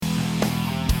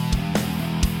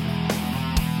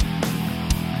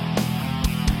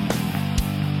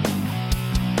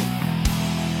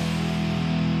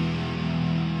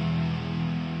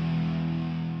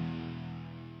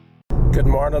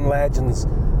morning, legends.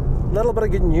 A little bit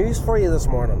of good news for you this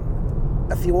morning.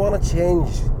 If you want to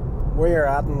change where you're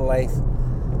at in life,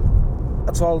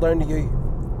 it's all down to you.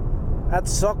 It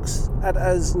sucks. It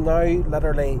is now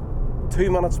literally 2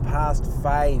 minutes past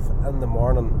 5 in the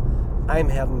morning. I'm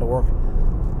heading to work.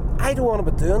 I don't want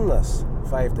to be doing this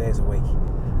 5 days a week.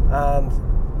 And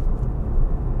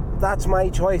that's my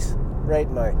choice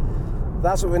right now.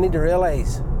 That's what we need to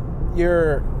realise.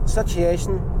 Your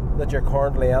situation that you're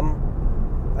currently in,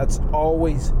 it's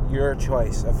always your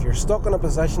choice. If you're stuck in a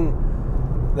position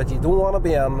that you don't want to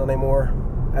be in anymore,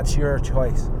 it's your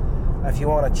choice. If you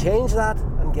want to change that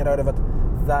and get out of it,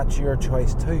 that's your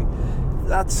choice too.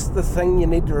 That's the thing you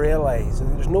need to realise.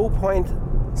 There's no point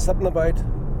sitting about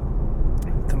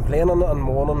complaining and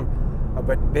moaning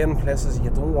about being places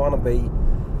you don't want to be.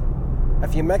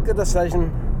 If you make the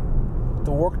decision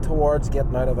to work towards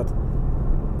getting out of it,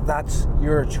 that's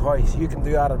your choice. You can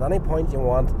do that at any point you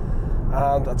want,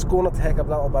 and it's going to take a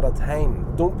little bit of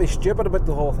time. Don't be stupid about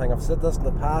the whole thing. I've said this in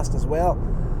the past as well.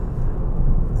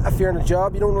 If you're in a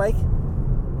job you don't like,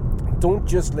 don't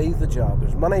just leave the job.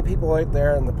 There's many people out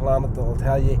there on the planet that will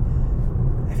tell you,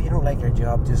 if you don't like your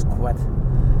job, just quit.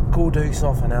 Go do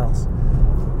something else.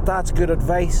 That's good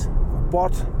advice,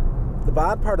 but the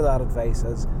bad part of that advice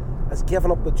is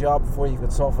giving up the job before you've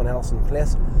got something else in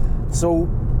place. So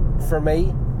for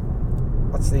me,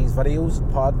 it's these videos,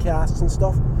 podcasts and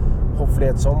stuff. Hopefully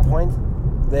at some point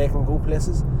they can go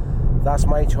places. That's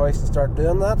my choice to start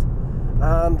doing that.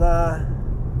 And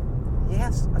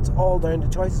yes, it's all down to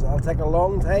choices. It'll take a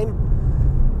long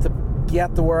time to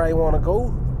get to where I want to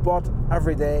go, but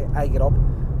every day I get up,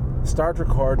 start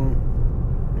recording,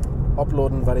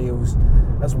 uploading videos,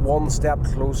 is one step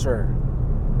closer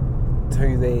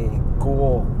to the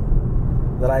goal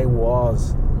that I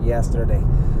was yesterday.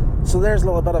 So there's a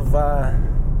little bit of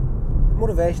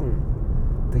motivation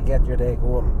to get your day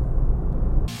going.